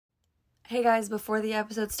Hey guys, before the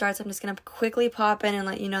episode starts, I'm just going to quickly pop in and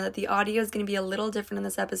let you know that the audio is going to be a little different in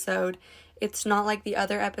this episode. It's not like the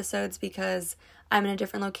other episodes because I'm in a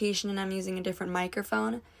different location and I'm using a different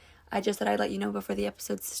microphone. I just thought I'd let you know before the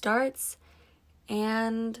episode starts.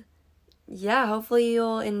 And yeah, hopefully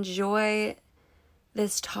you'll enjoy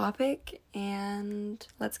this topic and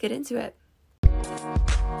let's get into it.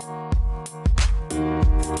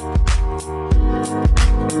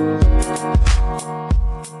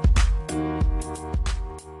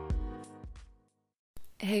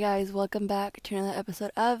 Hey guys, welcome back to another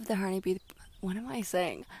episode of the Honey Breathe. What am I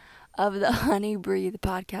saying? Of the Honey Breathe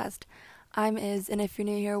podcast. I'm Iz, and if you're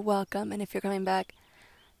new here, welcome. And if you're coming back,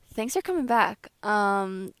 thanks for coming back.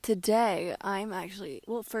 Today I'm actually,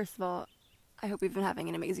 first of all, I hope you've been having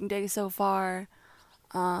an amazing day so far.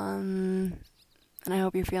 And I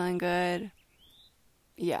hope you're feeling good.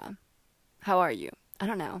 Yeah. How are you? I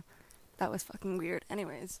don't know. That was fucking weird.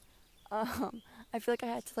 Anyways, I feel like I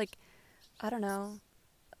had to I don't know.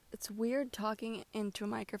 It's weird talking into a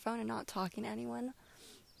microphone and not talking to anyone.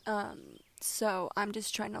 So I'm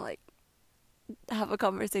just trying to have a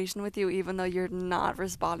conversation with you even though you're not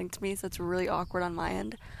responding to me, so it's really awkward on my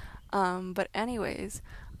end. But anyways,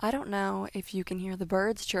 I don't know if you can hear the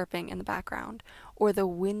birds chirping in the background or the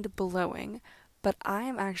wind blowing, but I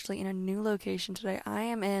am actually in a new location today. I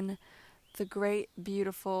am in the great,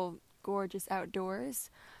 beautiful, gorgeous outdoors.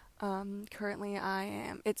 Currently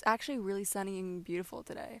it's actually really sunny and beautiful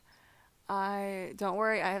today. Don't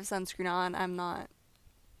worry, I have sunscreen on. I'm not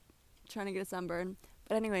trying to get a sunburn.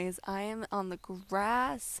 But anyways, I am on the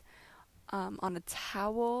grass, on a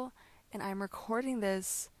towel, and I'm recording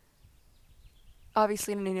this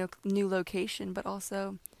obviously in a new location, but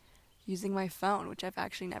also using my phone, which I've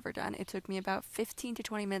actually never done. It took me about 15 to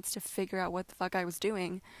 20 minutes to figure out what the fuck I was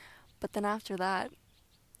doing. But then after that,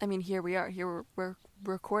 here we are. Here we're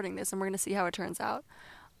recording this, and we're going to see how it turns out.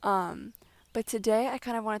 But today I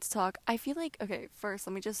kind of wanted to talk. I feel like, okay, first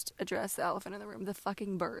let me just address the elephant in the room, the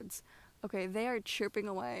fucking birds. Okay, they are chirping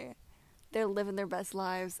away. They're living their best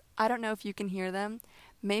lives. I don't know if you can hear them.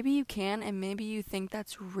 Maybe you can, and maybe you think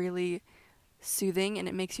that's really soothing, and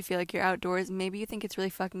it makes you feel like you're outdoors. Maybe you think it's really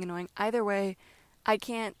fucking annoying. Either way, I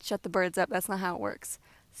can't shut the birds up. That's not how it works.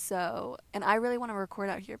 So, and I really want to record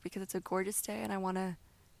out here because it's a gorgeous day, and I want to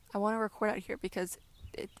record out here because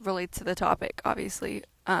it relates to the topic, obviously,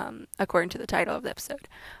 according to the title of the episode.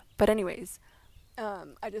 But anyways,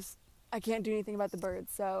 I can't do anything about the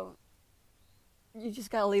birds, so you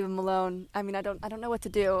just gotta leave them alone. I don't know what to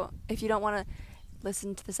do. If you don't want to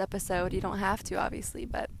listen to this episode, you don't have to, obviously,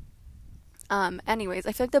 but anyways,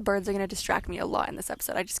 I feel like the birds are going to distract me a lot in this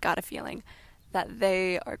episode. I just got a feeling that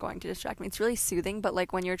they are going to distract me. It's really soothing, but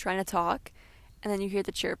when you're trying to talk and then you hear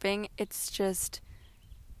the chirping,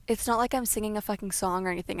 it's not like I'm singing a fucking song or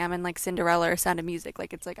anything. I'm in Cinderella or Sound of Music.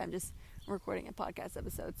 It's like I'm just recording a podcast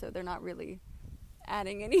episode, so they're not really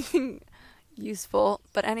adding anything useful.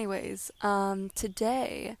 But anyways,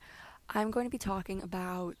 today I'm going to be talking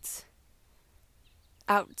about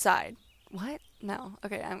outside. What? No.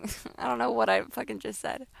 Okay, I don't know what I fucking just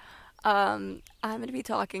said. I'm going to be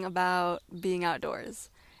talking about being outdoors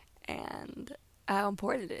and how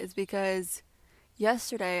important it is, because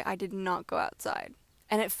yesterday I did not go outside.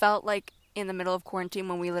 And it felt like in the middle of quarantine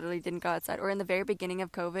when we literally didn't go outside, or in the very beginning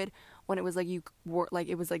of COVID when it was you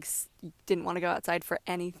didn't want to go outside for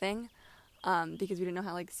anything, because we didn't know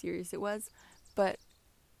how serious it was. But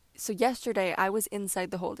so yesterday I was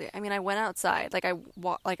inside the whole day. I went outside, I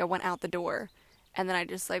went out the door, and then I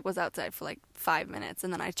just was outside for 5 minutes,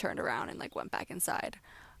 and then I turned around and went back inside.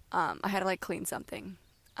 I had to clean something,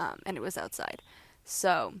 and it was outside.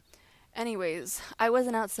 So anyways, I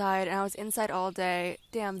wasn't outside, and I was inside all day.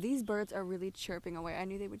 Damn, these birds are really chirping away. I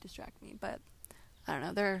knew they would distract me, but I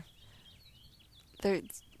don't know.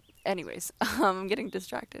 Anyways, I'm getting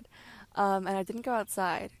distracted. And I didn't go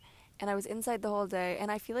outside, and I was inside the whole day,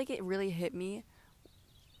 and I feel like it really hit me,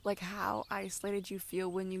 how isolated you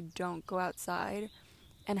feel when you don't go outside,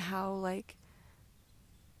 and how,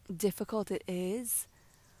 difficult it is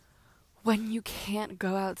when you can't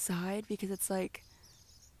go outside, because it's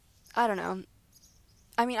I don't know.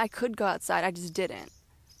 I could go outside. I just didn't.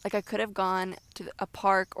 I could have gone to a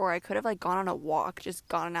park, or I could have, gone on a walk, just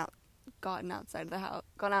gotten outside the house.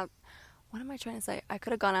 What am I trying to say? I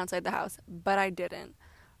could have gone outside the house, but I didn't.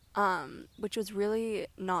 Which was really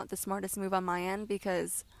not the smartest move on my end,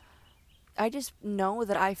 because I just know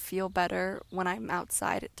that I feel better when I'm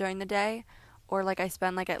outside during the day, or I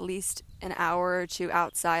spend at least an hour or two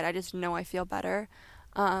outside. I just know I feel better.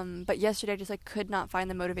 But yesterday I just could not find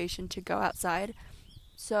the motivation to go outside.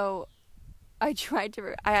 So I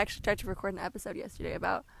actually tried to record an episode yesterday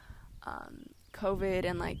about COVID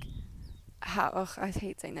and like how I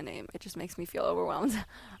hate saying the name. It just makes me feel overwhelmed.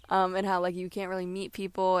 And how like you can't really meet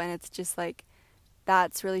people, and it's just like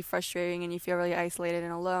that's really frustrating, and you feel really isolated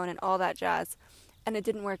and alone and all that jazz. And it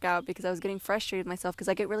didn't work out because I was getting frustrated with myself because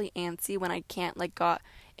I get really antsy when I can't like go out.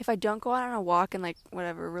 If I don't go out on a walk and like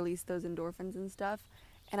whatever release those endorphins and stuff,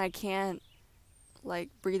 and I can't like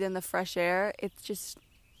breathe in the fresh air, it's just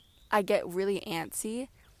I get really antsy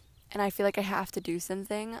and I feel like I have to do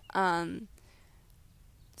something.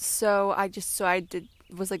 So I did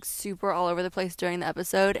was like super all over the place during the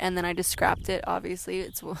episode, and then I just scrapped it. Obviously,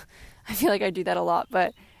 I feel like I do that a lot,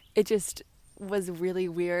 but it just was really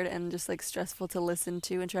weird and just like stressful to listen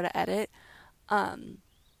to and try to edit.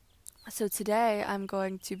 So today I'm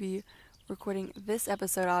going to be recording this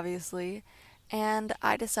episode, obviously, and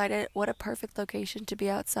I decided what a perfect location to be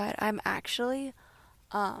outside. I'm actually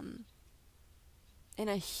in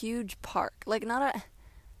a huge park. Like not a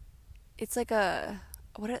it's like a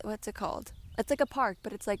what's it called? It's like a park,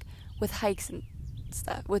 but it's like with hikes and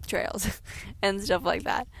stuff, with trails and stuff like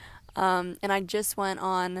that. And I just went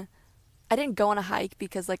on I didn't go on a hike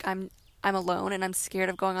because like I'm alone and I'm scared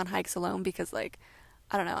of going on hikes alone because like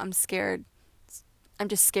I don't know, I'm scared. I'm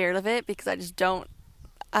just scared of it because I don't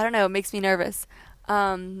know, it makes me nervous.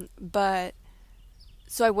 But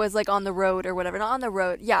so I was like on the road or whatever, not on the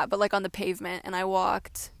road, yeah, but like on the pavement, and I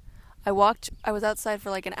was outside for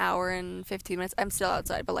like an hour and 15 minutes. I'm still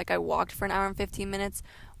outside, but like I walked for an hour and 15 minutes,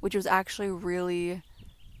 which was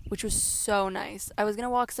which was so nice. I was going to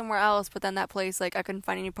walk somewhere else, but then that place, like I couldn't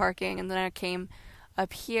find any parking, and then I came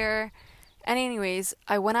up here. And anyways,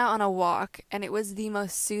 I went out on a walk, and it was the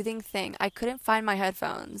most soothing thing. I couldn't find my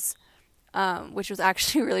headphones, which was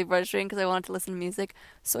actually really frustrating because I wanted to listen to music.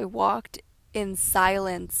 So I walked in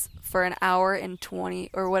silence for an hour and 20,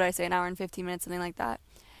 or what did I say, an hour and 15 minutes, something like that.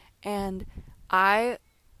 And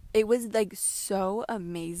it was like so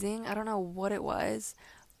amazing. I don't know what it was,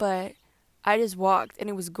 but I just walked, and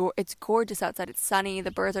it's gorgeous outside. It's sunny. The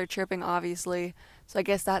birds are chirping, obviously. So I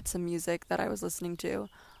guess that's some music that I was listening to.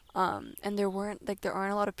 And there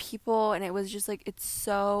aren't a lot of people, and it was just like, it's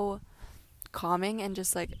so calming and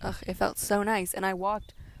just like, it felt so nice. And I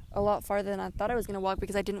walked a lot farther than I thought I was going to walk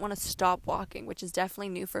because I didn't want to stop walking, which is definitely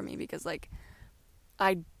new for me because like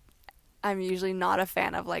I'm usually not a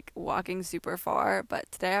fan of like walking super far,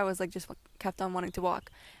 but today I was like just kept on wanting to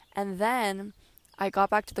walk. And then I got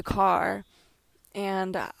back to the car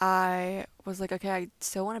and I was like, okay, I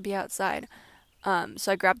still want to be outside.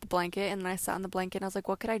 So I grabbed the blanket and then I sat on the blanket and I was like,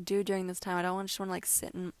 what could I do during this time? I don't just want to like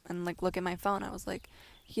sit and like look at my phone. I was like,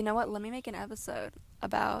 you know what? Let me make an episode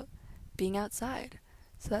about being outside.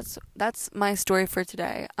 So that's my story for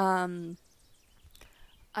today. I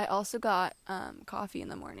also got coffee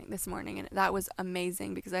this morning, and that was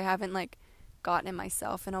amazing because I haven't like gotten it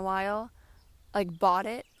myself in a while. Like bought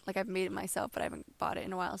it, like I've made it myself, but I haven't bought it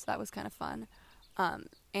in a while, so that was kind of fun.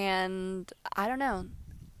 And I don't know.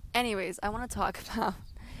 Anyways, I want to talk about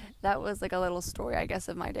that was like a little story, I guess,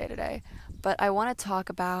 of my day today. But I want to talk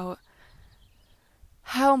about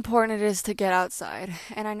how important it is to get outside.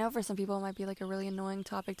 And I know for some people it might be like a really annoying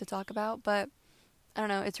topic to talk about, but I don't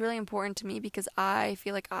know, it's really important to me because I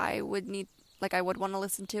feel like I would want to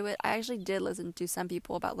listen to it. I actually did listen to some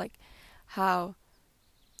people about like how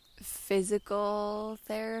physical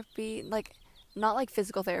therapy, like not like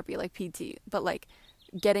physical therapy like PT, but like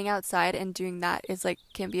getting outside and doing that is like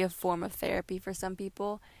can be a form of therapy for some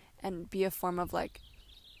people and be a form of like,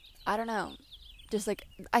 I don't know, just like,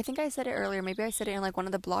 I think I said it earlier, maybe I said it in like one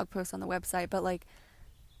of the blog posts on the website, but like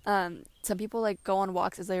some people like go on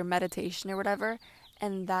walks as their meditation or whatever,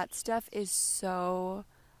 and that stuff is so,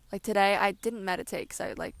 like today I didn't meditate because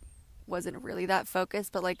I like wasn't really that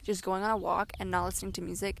focused, but like just going on a walk and not listening to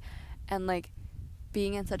music and like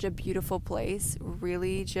being in such a beautiful place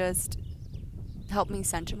really just helped me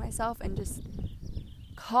center myself and just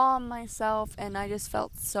calm myself, and I just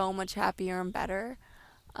felt so much happier and better.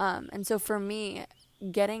 And so for me,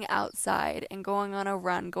 getting outside and going on a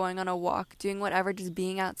run, going on a walk, doing whatever, just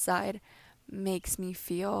being outside makes me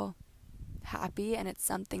feel happy, and it's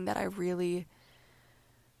something that I really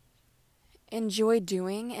enjoy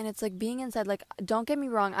doing. And it's like being inside, like, don't get me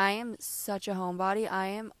wrong, I am such a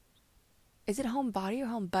homebody. Is it homebody or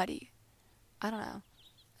homebuddy? I don't know.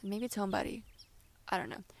 Maybe it's homebody. I don't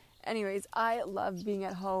know. Anyways, I love being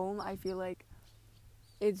at home. I feel like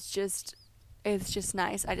it's just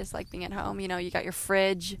nice. I just like being at home. You know, you got your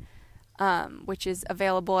fridge, which is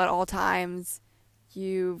available at all times.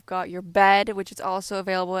 You've got your bed, which is also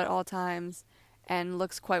available at all times and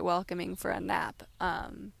looks quite welcoming for a nap.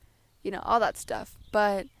 You know, all that stuff.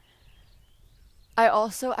 But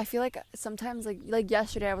I feel like sometimes like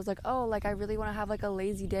yesterday I was like, oh, like I really want to have like a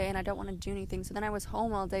lazy day and I don't want to do anything. So then I was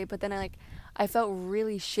home all day, but then I felt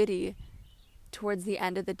really shitty towards the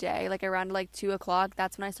end of the day, like around like 2 o'clock.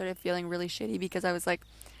 That's when I started feeling really shitty because I was like,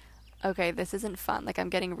 okay, this isn't fun. Like I'm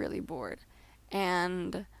getting really bored,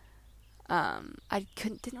 and I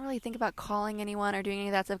didn't really think about calling anyone or doing any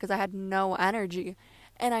of that stuff because I had no energy.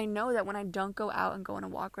 And I know that when I don't go out and go on a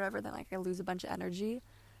walk or whatever, then like I lose a bunch of energy.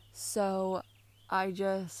 So I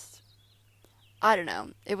just, I don't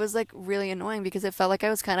know. It was like really annoying because it felt like I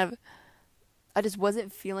just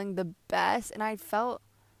wasn't feeling the best, and I felt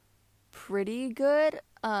pretty good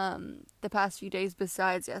the past few days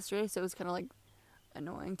besides yesterday. So it was kind of like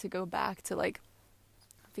annoying to go back to like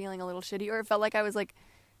feeling a little shitty, or it felt like I was like,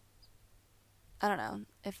 I don't know.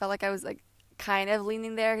 It felt like I was like kind of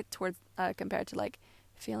leaning there towards compared to like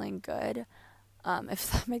feeling good.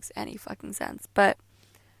 If that makes any fucking sense. But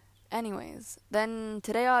anyways, then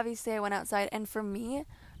today obviously I went outside, and for me,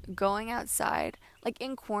 going outside like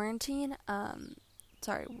in quarantine,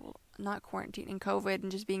 sorry, not quarantine, in COVID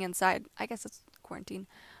and just being inside. I guess it's quarantine.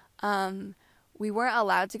 Um we weren't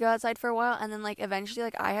allowed to go outside for a while, and then like eventually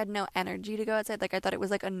like I had no energy to go outside. Like I thought it was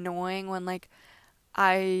like annoying when like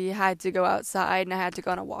I had to go outside and I had to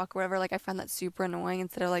go on a walk or whatever. Like I found that super annoying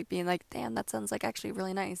instead of like being like, damn, that sounds like actually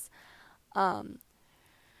really nice. Um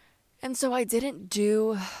and so I didn't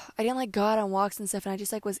like go out on walks and stuff, and I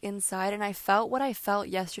just like was inside, and I felt what I felt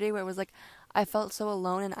yesterday where it was like I felt so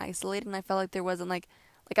alone and isolated, and I felt like there wasn't like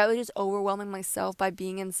I was just overwhelming myself by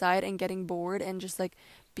being inside and getting bored and just like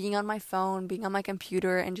being on my phone, being on my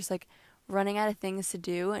computer, and just like running out of things to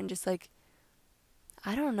do, and just like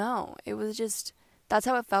I don't know. It was just that's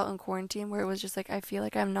how it felt in quarantine, where it was just like I feel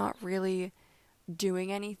like I'm not really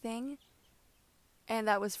doing anything, and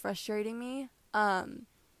that was frustrating me.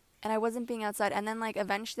 And I wasn't being outside, and then like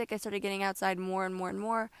eventually like I started getting outside more and more and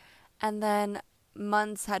more, and then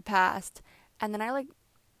months had passed, and then I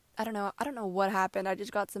don't know what happened. I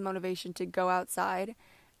just got some motivation to go outside,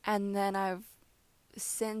 and then I've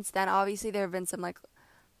since then obviously there have been some like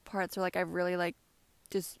parts where like I've really like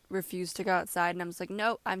just refused to go outside, and I'm just like,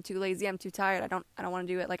 nope, I'm too lazy, I'm too tired, I don't want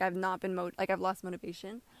to do it. Like I've not been like I've lost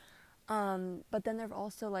motivation. But then there've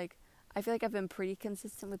also like I feel like I've been pretty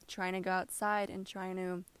consistent with trying to go outside and trying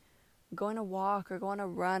to go on a walk or go on a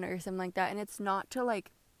run or something like that. And it's not to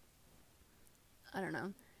like, I don't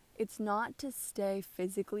know, it's not to stay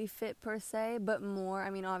physically fit per se, but more, I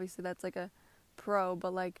mean, obviously that's like a pro,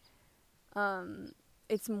 but like,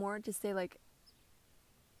 it's more to stay like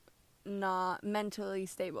not mentally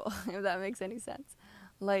stable, if that makes any sense.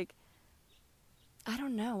 Like, I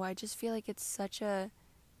don't know, I just feel like it's such an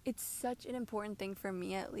important thing for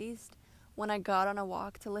me, at least when I got on a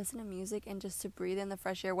walk, to listen to music and just to breathe in the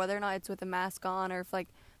fresh air, whether or not it's with a mask on or if like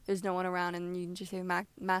there's no one around and you can just have a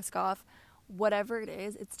mask off, whatever it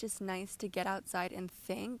is, it's just nice to get outside and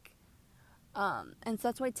think. And so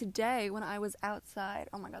that's why today when I was outside,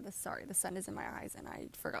 oh my god, the sun is in my eyes and I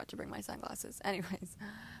forgot to bring my sunglasses. Anyways,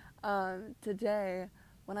 today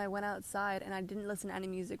when I went outside and I didn't listen to any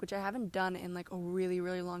music, which I haven't done in like a really,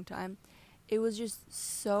 really long time, it was just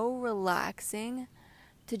so relaxing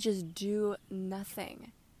to just do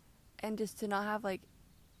nothing and just to not have like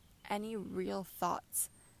any real thoughts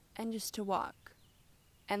and just to walk.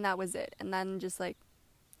 And that was it. And then just like,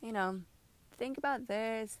 you know, think about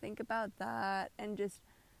this, think about that, and just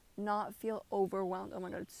not feel overwhelmed. Oh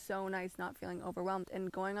my god, it's so nice not feeling overwhelmed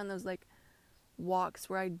and going on those like walks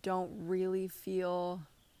where I don't really feel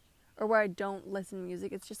or where I don't listen to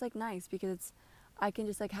music. It's just like nice because I can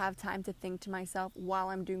just like have time to think to myself while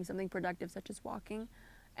I'm doing something productive such as walking.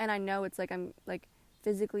 And I know it's like I'm like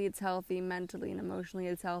physically it's healthy, mentally and emotionally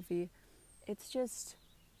it's healthy. It's just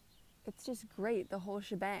great, the whole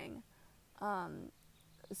shebang.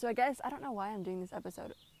 So I guess I don't know why I'm doing this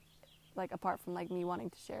episode, like apart from like me wanting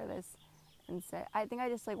to share this and say, I think I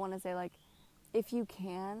just like want to say like, if you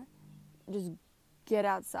can, just get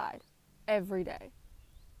outside every day.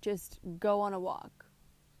 Just go on a walk.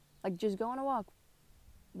 Like just go on a walk.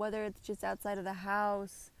 Whether it's just outside of the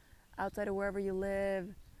house, outside of wherever you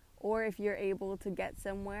live, or if you're able to get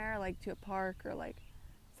somewhere like to a park or like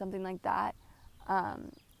something like that,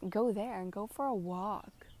 go there and go for a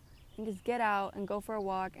walk. And just get out and go for a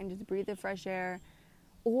walk and just breathe the fresh air,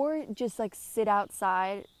 or just like sit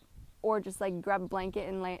outside, or just like grab a blanket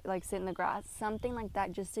and like sit in the grass, something like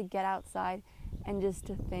that, just to get outside and just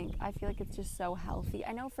to think. I feel like it's just so healthy.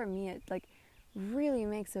 I know for me it like really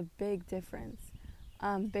makes a big difference,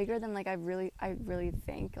 bigger than like I really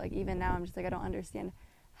think. Like even now I'm just like I don't understand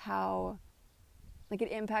how like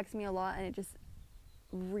it impacts me a lot, and it just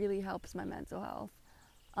really helps my mental health.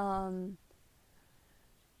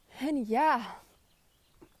 And yeah,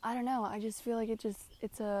 I don't know. I just feel like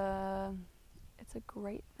it's a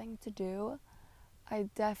great thing to do. I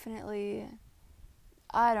definitely,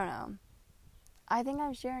 I don't know. I think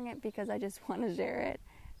I'm sharing it because I just want to share it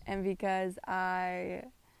and because I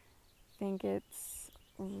think it's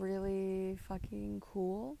really fucking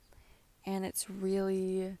cool and it's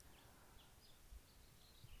really,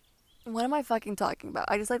 what am I fucking talking about?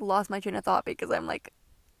 I just like lost my train of thought because I'm like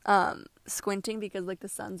squinting because like the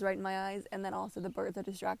sun's right in my eyes and then also the birds are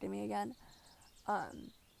distracting me again.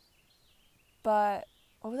 Um but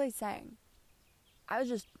what was I saying? I was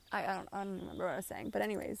just I don't remember what I was saying, but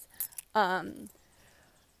anyways, um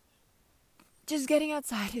just getting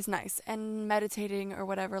outside is nice and meditating or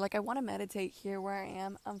whatever. Like I want to meditate here where I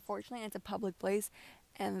am. Unfortunately, it's a public place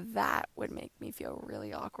and that would make me feel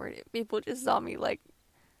really awkward if people just saw me like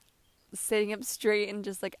sitting up straight and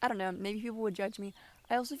just like, I don't know, maybe people would judge me.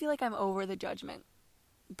 I also feel like I'm over the judgment,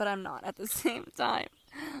 but I'm not at the same time.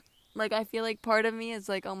 Like I feel like part of me is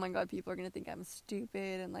like, oh my god, people are going to think I'm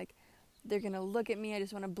stupid and like they're going to look at me. I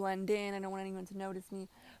just want to blend in. I don't want anyone to notice me.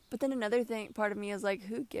 But then another thing, part of me is like,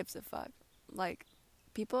 who gives a fuck? Like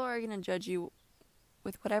people are going to judge you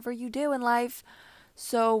with whatever you do in life.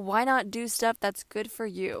 So why not do stuff that's good for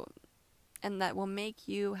you and that will make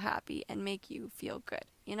you happy and make you feel good,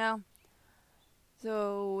 you know?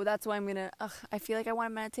 So that's why I'm gonna. I feel like I want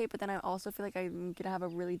to meditate, but then I also feel like I'm gonna have a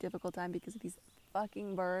really difficult time because of these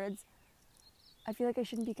fucking birds. I feel like I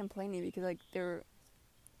shouldn't be complaining because like they're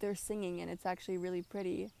singing and it's actually really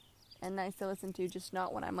pretty and nice to listen to. Just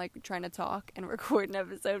not when I'm like trying to talk and record an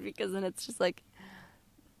episode because then it's just like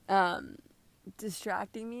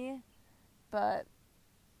distracting me. But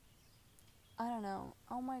I don't know.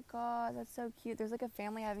 Oh my god, that's so cute. There's like a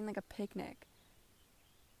family having like a picnic.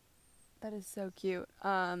 That is so cute.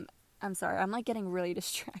 I'm sorry. I'm like getting really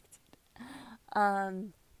distracted.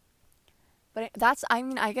 Um, but that's, I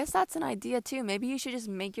mean, I guess that's an idea too. Maybe you should just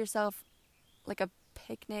make yourself like a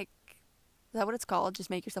picnic. Is that what it's called?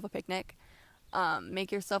 Just make yourself a picnic.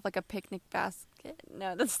 Make yourself like a picnic basket.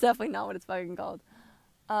 No, that's definitely not what it's fucking called.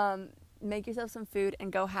 Make yourself some food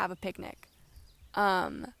and go have a picnic.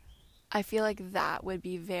 I feel like that would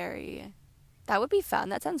be fun.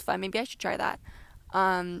 That sounds fun. Maybe I should try that.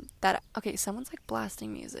 Okay, someone's like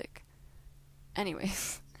blasting music.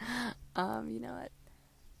 Anyways, you know what?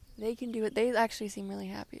 They can do it. They actually seem really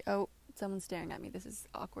happy. Oh, someone's staring at me. This is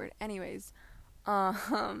awkward. Anyways,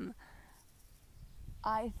 um,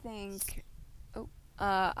 I think,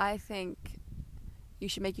 I think you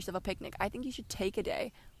should make yourself a picnic. I think you should take a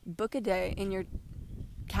day, book a day in your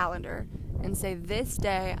calendar, and say, this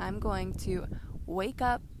day I'm going to wake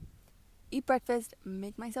up, eat breakfast,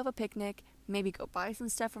 make myself a picnic, maybe go buy some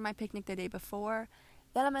stuff for my picnic the day before.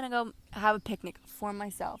 Then I'm gonna go have a picnic for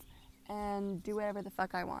myself and do whatever the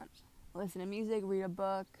fuck I want. Listen to music, read a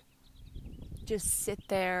book, just sit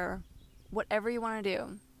there, whatever you want to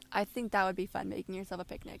do. I think that would be fun, making yourself a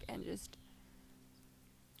picnic and just,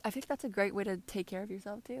 I think that's a great way to take care of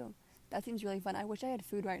yourself too. That seems really fun. I wish I had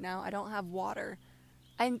food right now. I don't have water.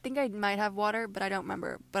 I think I might have water, but I don't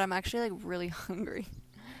remember. But I'm actually like really hungry.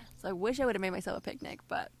 So I wish I would have made myself a picnic,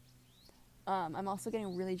 but I'm also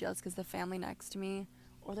getting really jealous because the family next to me,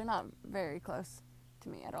 or they're not very close to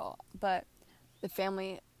me at all, but the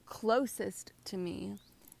family closest to me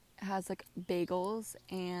has like bagels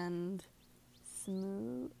and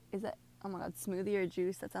oh my god, smoothie or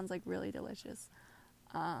juice. That sounds like really delicious.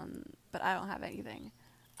 But I don't have anything.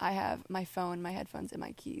 I have my phone, my headphones, and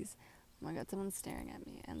my keys. Oh my god, someone's staring at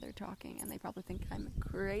me and they're talking and they probably think I'm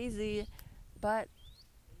crazy, but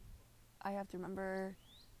I have to remember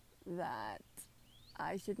that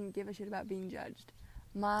I shouldn't give a shit about being judged.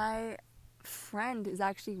 My friend is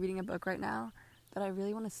actually reading a book right now that I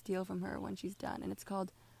really want to steal from her when she's done, and it's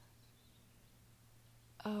called,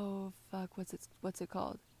 oh fuck, what's it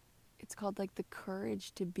called? It's called like The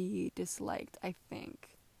Courage to Be Disliked, I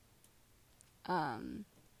think.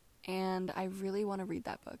 And I really want to read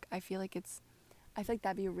that book. I feel like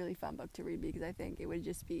that'd be a really fun book to read because I think it would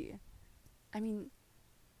just be, I mean,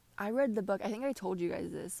 I read the book. I think I told you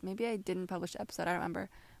guys this. Maybe I didn't publish the episode. I don't remember.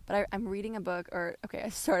 But I'm reading a book, I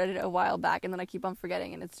started it a while back, and then I keep on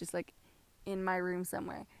forgetting, and it's just, like, in my room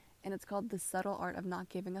somewhere. And it's called The Subtle Art of Not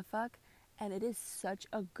Giving a Fuck. And it is such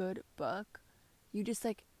a good book. You just,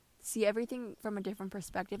 like, see everything from a different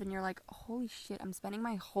perspective, and you're like, holy shit, I'm spending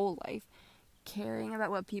my whole life caring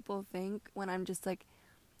about what people think when I'm just, like,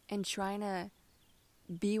 and trying to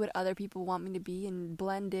be what other people want me to be and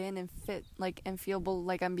blend in and fit, like, and feel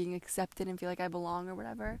like I'm being accepted and feel like I belong or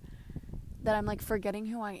whatever, that I'm like forgetting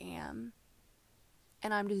who I am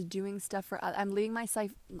and I'm just doing stuff for I'm living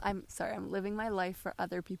my life for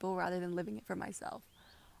other people rather than living it for myself.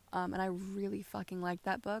 And I really fucking like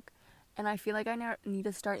that book, and I feel like I need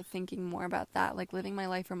to start thinking more about that, like living my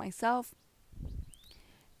life for myself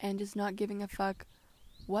and just not giving a fuck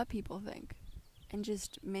what people think, and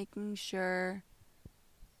just making sure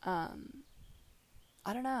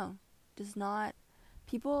I don't know, just not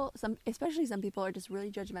people, especially some people are just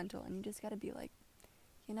really judgmental, and you just gotta be like,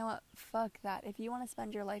 you know what, fuck that. If you want to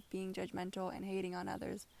spend your life being judgmental and hating on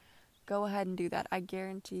others, go ahead and do that. I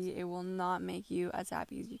guarantee it will not make you as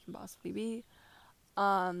happy as you can possibly be.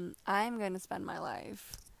 I'm going to spend my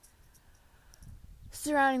life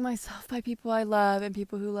surrounding myself by people I love and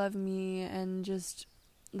people who love me, and just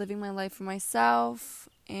living my life for myself,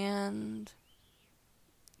 and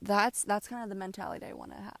that's kind of the mentality I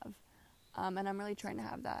want to have. And I'm really trying to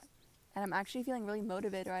have that. And I'm actually feeling really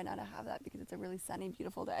motivated right now to have that, because it's a really sunny,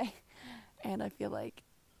 beautiful day. And I feel like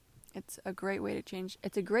it's a great way to change.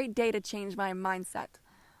 It's a great day to change my mindset.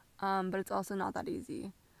 But it's also not that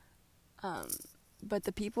easy. But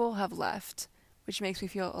the people have left, which makes me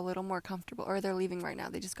feel a little more comfortable. Or they're leaving right now.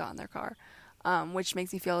 They just got in their car. Which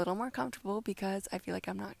makes me feel a little more comfortable, because I feel like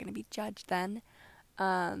I'm not going to be judged then.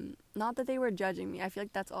 Not that they were judging me. I feel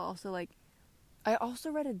like that's also like, I also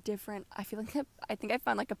read I think I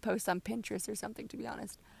found like a post on Pinterest or something, to be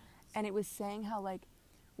honest. And it was saying how like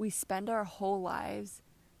we spend our whole lives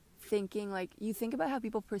thinking, like, you think about how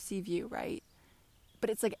people perceive you, right? But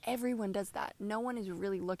it's like everyone does that. No one is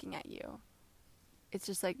really looking at you. It's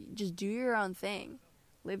just like, just do your own thing.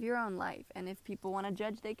 Live your own life. And if people want to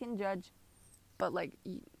judge, they can judge. But like,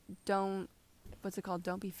 what's it called?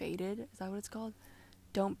 Don't be faded. Is that what it's called?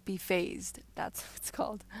 Don't be phased. That's what it's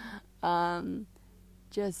called.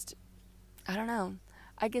 Just, I don't know.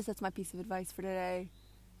 I guess that's my piece of advice for today.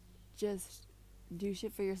 Just do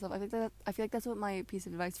shit for yourself. I feel like that's what my piece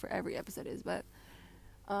of advice for every episode is. But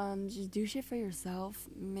just do shit for yourself.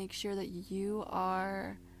 Make sure that you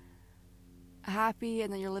are happy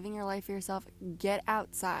and that you're living your life for yourself. Get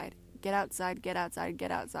outside. Get outside. Get outside.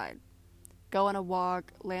 Get outside. Go on a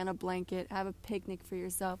walk. Lay on a blanket. Have a picnic for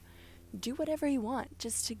yourself. Do whatever you want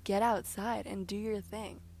just to get outside and do your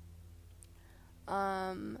thing.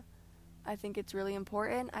 I think it's really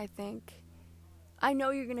important. I know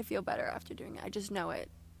you're going to feel better after doing it. I just know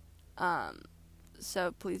it.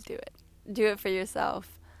 So please do it. Do it for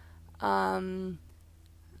yourself. I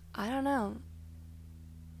don't know.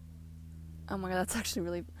 Oh my god, that's actually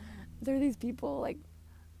really, there are these people like,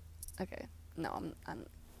 okay, no,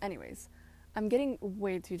 anyways, I'm getting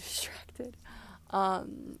way too distracted.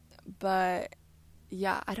 But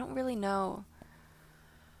yeah, I don't really know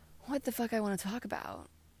what the fuck I want to talk about.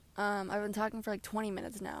 I've been talking for like 20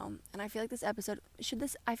 minutes now, and I feel like this episode should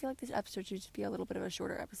just be a little bit of a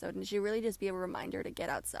shorter episode, and it should really just be a reminder to get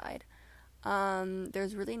outside.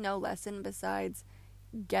 There's really no lesson besides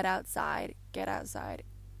get outside, get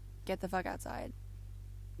the fuck outside.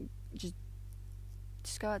 Just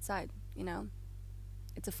go outside, you know?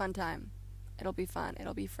 It's a fun time. It'll be fun.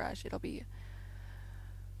 It'll be fresh. It'll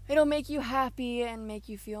make you happy and make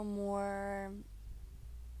you feel more,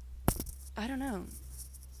 I don't know.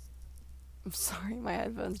 I'm sorry, my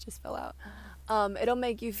headphones just fell out. It'll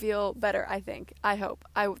make you feel better, I think. I hope.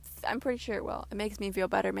 I'm pretty sure it will. It makes me feel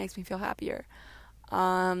better, makes me feel happier.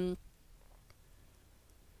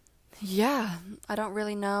 Yeah, I don't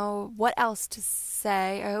really know what else to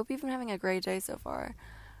say. I hope you've been having a great day so far.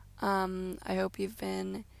 I hope you've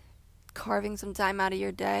been carving some time out of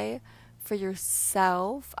your day for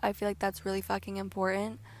yourself. I feel like that's really fucking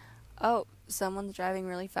important. Oh, someone's driving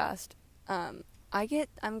really fast. I'm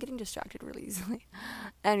getting distracted really easily.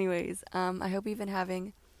 Anyways, I hope you've been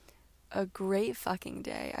having a great fucking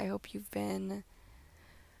day. I hope you've been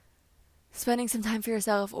spending some time for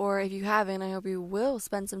yourself, or if you haven't, I hope you will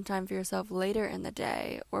spend some time for yourself later in the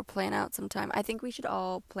day, or plan out some time. I think we should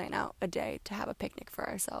all plan out a day to have a picnic for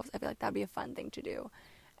ourselves. I feel like that'd be a fun thing to do,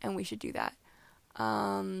 and we should do that.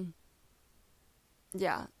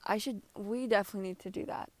 Yeah, we definitely need to do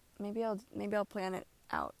that. Maybe I'll plan it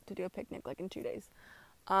out to do a picnic like in 2 days.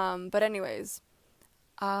 But anyways,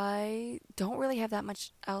 I don't really have that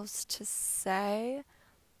much else to say.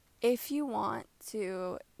 If you want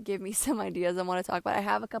to give me some ideas on what to talk about, I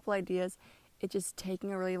have a couple ideas. It's just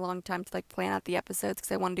taking a really long time to like plan out the episodes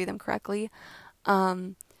because I want to do them correctly.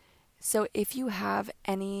 So if you have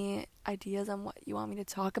any ideas on what you want me to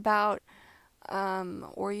talk about,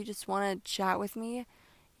 or you just want to chat with me,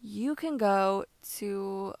 you can go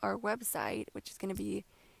to our website, which is going to be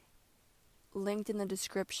linked in the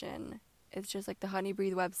description. It's just like the Honey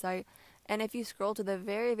Breathe website. And if you scroll to the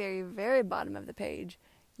very, very, very bottom of the page,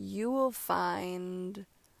 you will find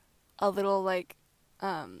a little like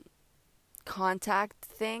contact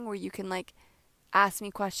thing where you can like ask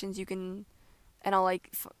me questions. You can, and I'll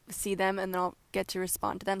like see them, and then I'll get to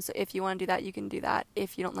respond to them. So if you want to do that, you can do that.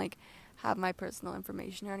 If you don't like have my personal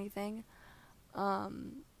information or anything,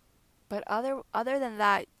 but other than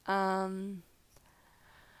that, I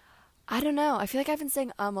don't know. I feel like I've been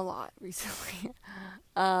saying a lot recently.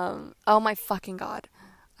 Oh my fucking god,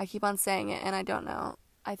 I keep on saying it, and I don't know.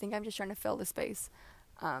 I think I'm just trying to fill the space,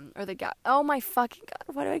 or the gap. Oh my fucking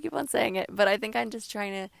god, why do I keep on saying it? But I think I'm just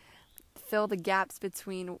trying to fill the gaps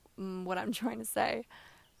between what I'm trying to say.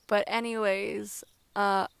 But anyways,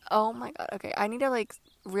 oh my god, okay, I need to like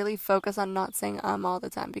really focus on not saying all the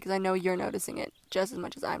time because I know you're noticing it just as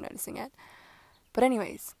much as I'm noticing it. But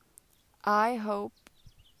anyways, I hope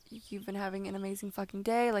you've been having an amazing fucking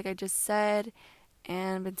day, like I just said,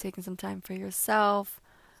 and been taking some time for yourself.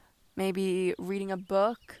 Maybe reading a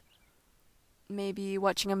book, maybe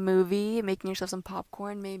watching a movie, making yourself some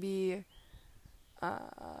popcorn, maybe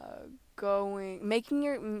going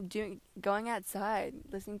outside,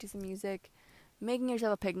 listening to some music, making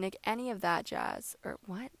yourself a picnic, any of that jazz, or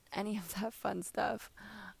what? Any of that fun stuff.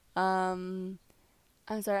 I'm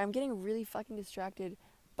sorry, I'm getting really fucking distracted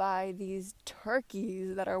by these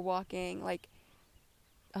turkeys that are walking like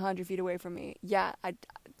 100 feet away from me. Yeah,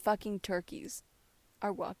 fucking turkeys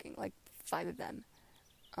are walking, like 5 of them.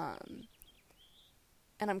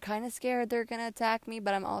 And I'm kind of scared they're gonna attack me,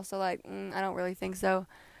 but I'm also like, I don't really think so.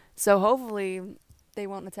 So hopefully they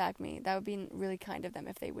won't attack me. That would be really kind of them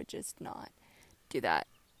if they would just not do that.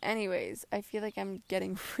 Anyways, I feel like I'm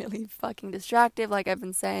getting really fucking distracted, like I've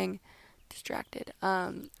been saying. Distracted.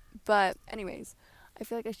 But anyways, I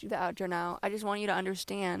feel like I should do the outro now. I just want you to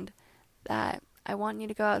understand that I want you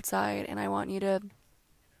to go outside and I want you to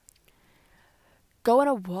go on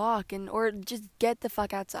a walk or just get the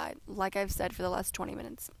fuck outside, like I've said for the last 20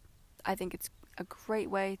 minutes. I think it's a great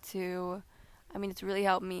way to, it's really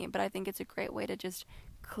helped me, but I think it's a great way to just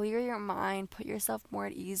clear your mind, put yourself more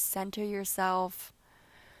at ease, center yourself,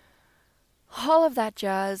 all of that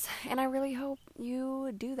jazz, and I really hope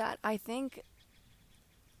you do that. I think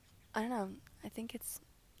it's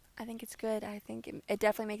good. I think it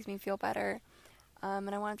definitely makes me feel better,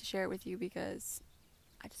 and I wanted to share it with you because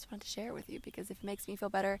if it makes me feel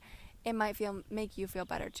better, it might make you feel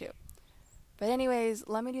better too. But anyways,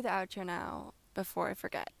 let me do the outro now before I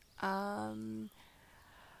forget.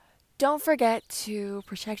 Don't forget to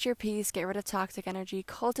protect your peace, get rid of toxic energy,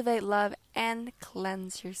 cultivate love, and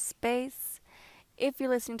cleanse your space. If you're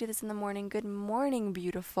listening to this in the morning, good morning,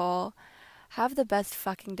 beautiful. Have the best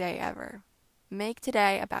fucking day ever. Make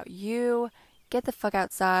today about you. Get the fuck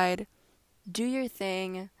outside. Do your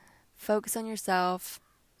thing. Focus on yourself.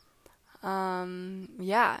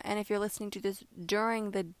 Yeah, and if you're listening to this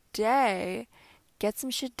during the day, get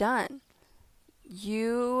some shit done.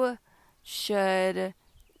 You should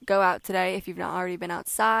go out today if you've not already been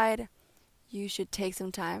outside. You should take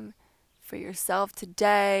some time for yourself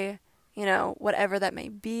today, whatever that may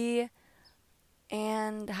be,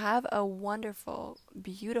 and have a wonderful,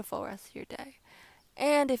 beautiful rest of your day.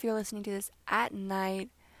 And if you're listening to this at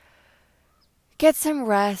night, get some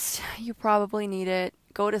rest. You probably need it.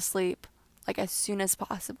 Go to sleep like as soon as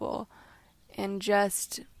possible. And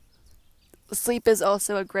just sleep is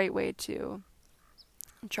also a great way to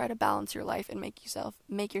try to balance your life and make yourself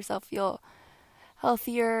feel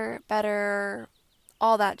healthier, better,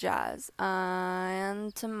 all that jazz.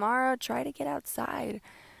 And tomorrow, try to get outside.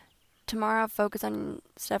 Tomorrow, focus on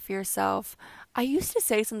stuff for yourself. I used to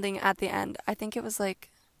say something at the end. I think it was like,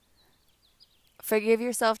 forgive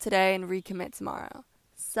yourself today and recommit tomorrow.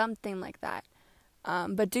 Something like that.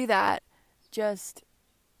 But do that. Just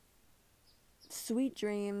sweet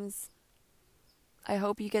dreams. I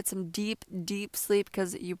hope you get some deep, deep sleep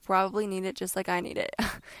because you probably need it just like I need it.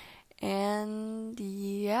 And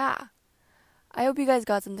yeah. I hope you guys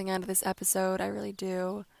got something out of this episode. I really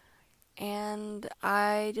do. And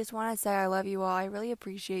I just want to say I love you all. I really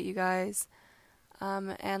appreciate you guys.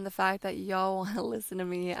 And the fact that y'all want to listen to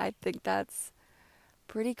me, I think that's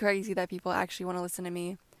pretty crazy that people actually want to listen to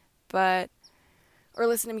me. Or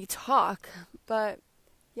listen to me talk. But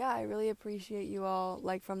yeah, I really appreciate you all,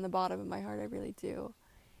 like from the bottom of my heart, I really do.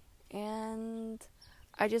 And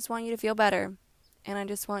I just want you to feel better. And I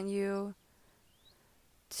just want you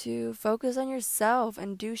to focus on yourself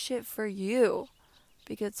and do shit for you.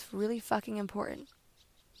 Because it's really fucking important.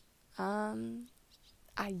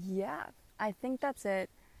 Yeah, I think that's it.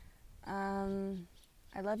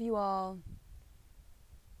 I love you all.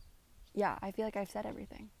 Yeah, I feel like I've said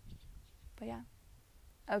everything. But yeah.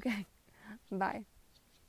 Okay. Bye.